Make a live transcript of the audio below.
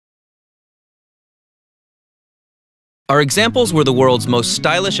Our examples were the world's most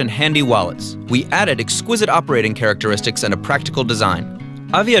stylish and handy wallets. We added exquisite operating characteristics and a practical design.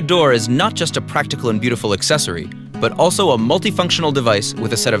 Aviador is not just a practical and beautiful accessory, but also a multifunctional device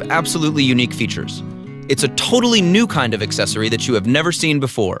with a set of absolutely unique features. It's a totally new kind of accessory that you have never seen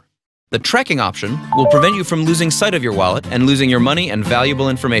before. The tracking option will prevent you from losing sight of your wallet and losing your money and valuable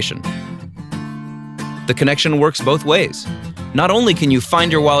information. The connection works both ways. Not only can you find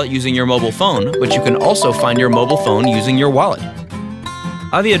your wallet using your mobile phone, but you can also find your mobile phone using your wallet.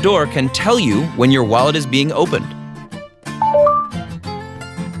 Aviador can tell you when your wallet is being opened.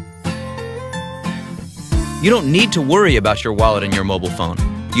 You don't need to worry about your wallet and your mobile phone.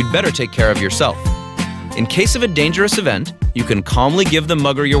 You'd better take care of yourself. In case of a dangerous event, you can calmly give the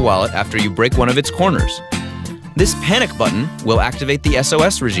mugger your wallet after you break one of its corners. This panic button will activate the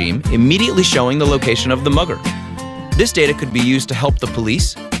SOS regime, immediately showing the location of the mugger. This data could be used to help the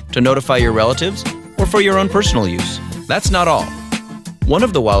police, to notify your relatives, or for your own personal use. That's not all. One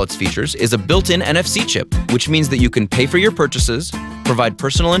of the wallet's features is a built-in NFC chip, which means that you can pay for your purchases, provide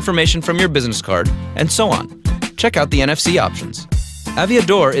personal information from your business card, and so on. Check out the NFC options.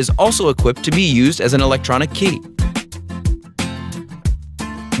 Aviador is also equipped to be used as an electronic key.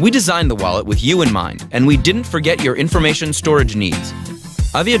 We designed the wallet with you in mind, and we didn't forget your information storage needs.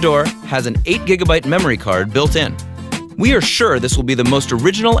 Aviador has an 8 GB memory card built in. We are sure this will be the most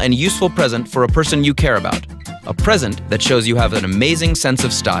original and useful present for a person you care about. A present that shows you have an amazing sense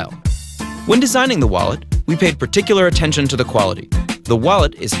of style. When designing the wallet, we paid particular attention to the quality. The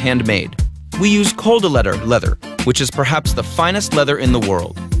wallet is handmade. We use col de leather, which is perhaps the finest leather in the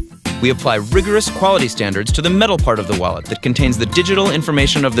world. We apply rigorous quality standards to the metal part of the wallet that contains the digital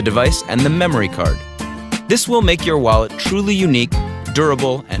information of the device and the memory card. This will make your wallet truly unique,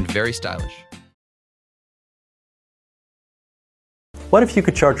 durable, and very stylish. What if you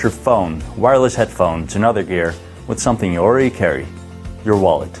could charge your phone, wireless headphones, and other gear with something you already carry, your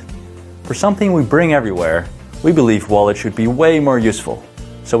wallet? For something we bring everywhere, we believe wallets should be way more useful.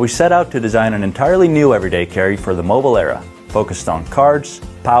 So we set out to design an entirely new everyday carry for the mobile era, focused on cards,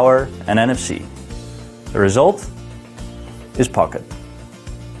 power, and NFC. The result is Pocket.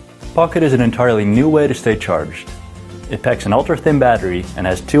 Pocket is an entirely new way to stay charged. It packs an ultra-thin battery and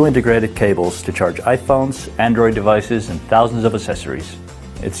has 2 integrated cables to charge iPhones, Android devices, and thousands of accessories.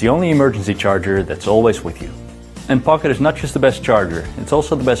 It's the only emergency charger that's always with you. And Pocket is not just the best charger, it's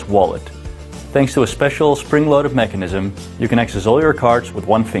also the best wallet. Thanks to a special spring-loaded mechanism, you can access all your cards with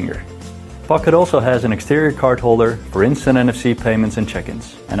one finger. Pocket also has an exterior card holder for instant NFC payments and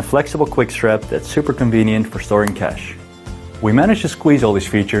check-ins, and a flexible quick strap that's super convenient for storing cash. We managed to squeeze all these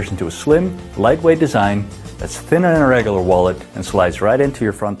features into a slim, lightweight design that's thinner than a regular wallet and slides right into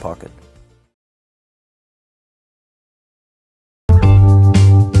your front pocket.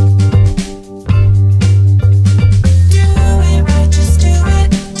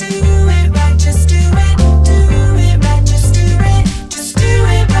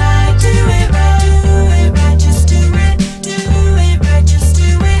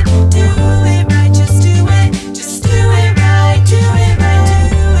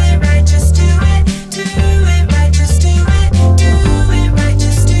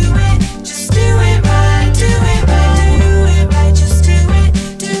 Do it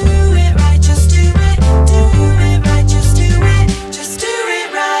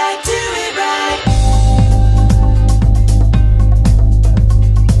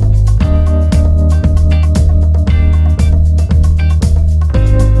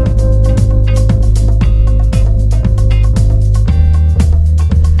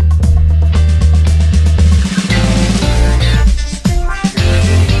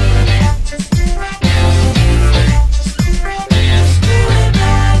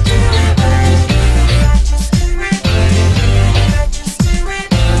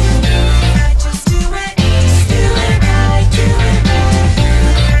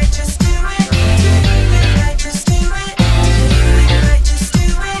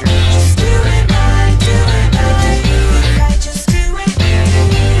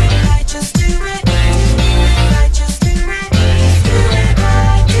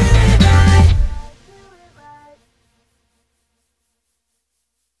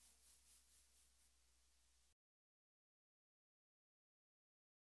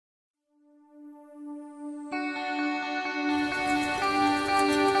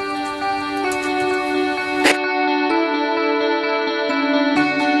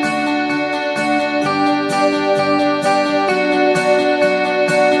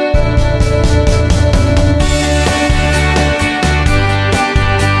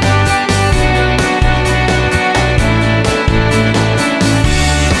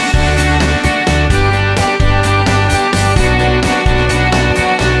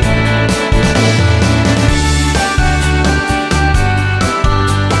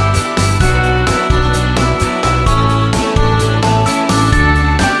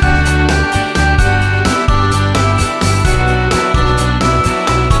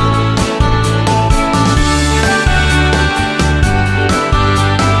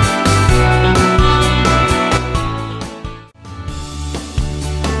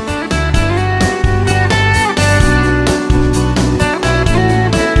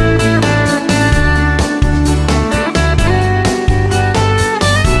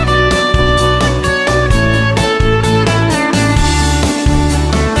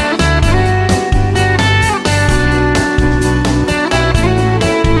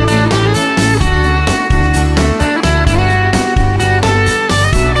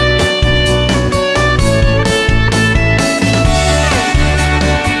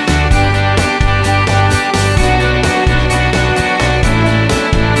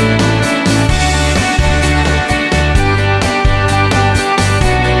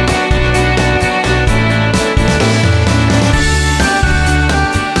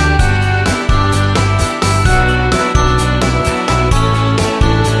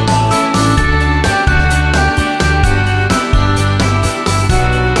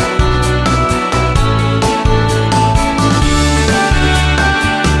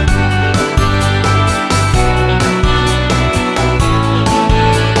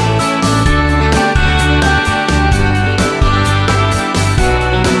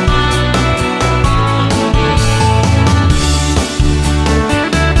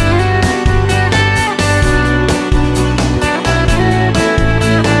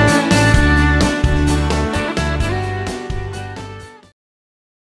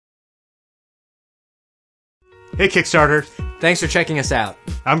Hey Kickstarter, Thanks for checking us out.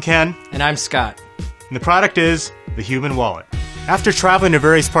 I'm Ken, And I'm Scott. and the product is the Human Wallet. After traveling to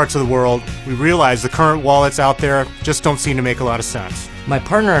various parts of the world, we realized the current wallets out there just don't seem to make a lot of sense. My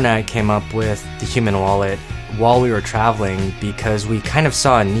partner and I came up with the Human Wallet while we were traveling because we kind of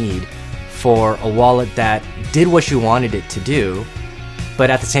saw a need for a wallet that did what you wanted it to do, but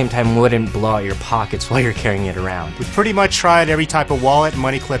at the same time wouldn't blow out your pockets while you're carrying it around. We've pretty much tried every type of wallet and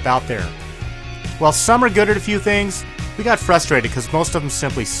money clip out there. While some are good at a few things, we got frustrated because most of them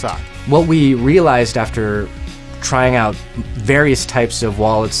simply suck. What we realized after trying out various types of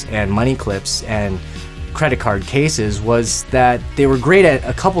wallets and money clips and credit card cases was that they were great at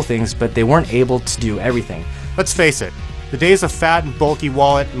a couple things, but they weren't able to do everything. Let's face it, the days of fat and bulky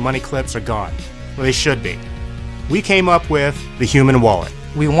wallet and money clips are gone. Well, they should be. We came up with the Human Wallet.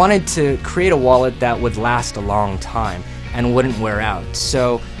 We wanted to create a wallet that would last a long time and wouldn't wear out.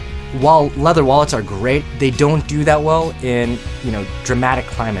 So while leather wallets are great, they don't do that well in, dramatic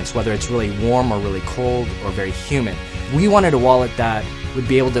climates, whether it's really warm or really cold or very humid. We wanted a wallet that would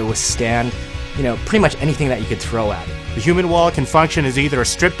be able to withstand, pretty much anything that you could throw at it. The Human Wallet can function as either a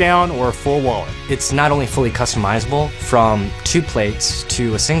stripped down or a full wallet. It's not only fully customizable from 2 plates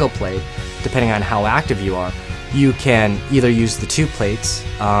to a single plate, depending on how active you are. You can either use the 2 plates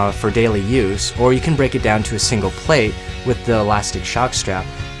for daily use, or you can break it down to a single plate with the elastic shock strap,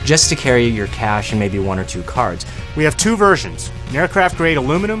 just to carry your cash and maybe 1 or 2 cards. We have 2 versions, an aircraft-grade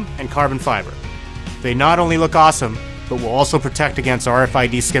aluminum and carbon fiber. They not only look awesome, but will also protect against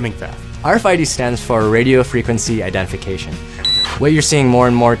RFID skimming theft. RFID stands for radio frequency identification. What you're seeing more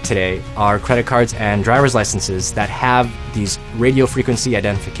and more today are credit cards and driver's licenses that have these radio frequency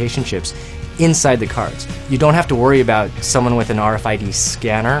identification chips inside the cards. You don't have to worry about someone with an RFID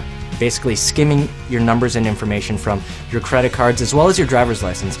scanner basically skimming your numbers and information from your credit cards as well as your driver's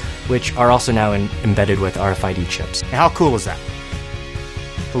license, which are also now embedded with RFID chips. Now, how cool is that?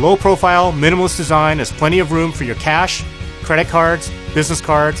 The low-profile, minimalist design has plenty of room for your cash, credit cards, business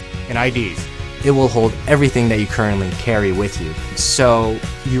cards, and IDs. It will hold everything that you currently carry with you. So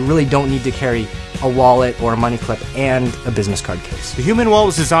you really don't need to carry a wallet or a money clip and a business card case. The Human Wallet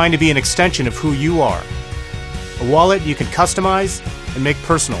was designed to be an extension of who you are. A wallet you can customize and make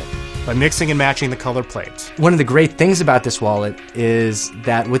personal by mixing and matching the color plates. One of the great things about this wallet is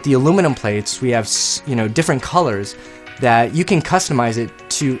that with the aluminum plates, we have different colors that you can customize it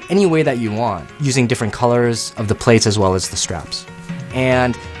to any way that you want, using different colors of the plates as well as the straps.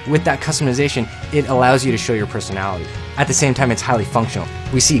 And with that customization, it allows you to show your personality. At the same time, it's highly functional.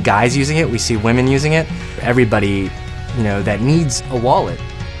 We see guys using it, we see women using it. Everybody, that needs a wallet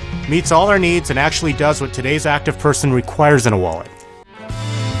Meets all our needs and actually does what today's active person requires in a wallet.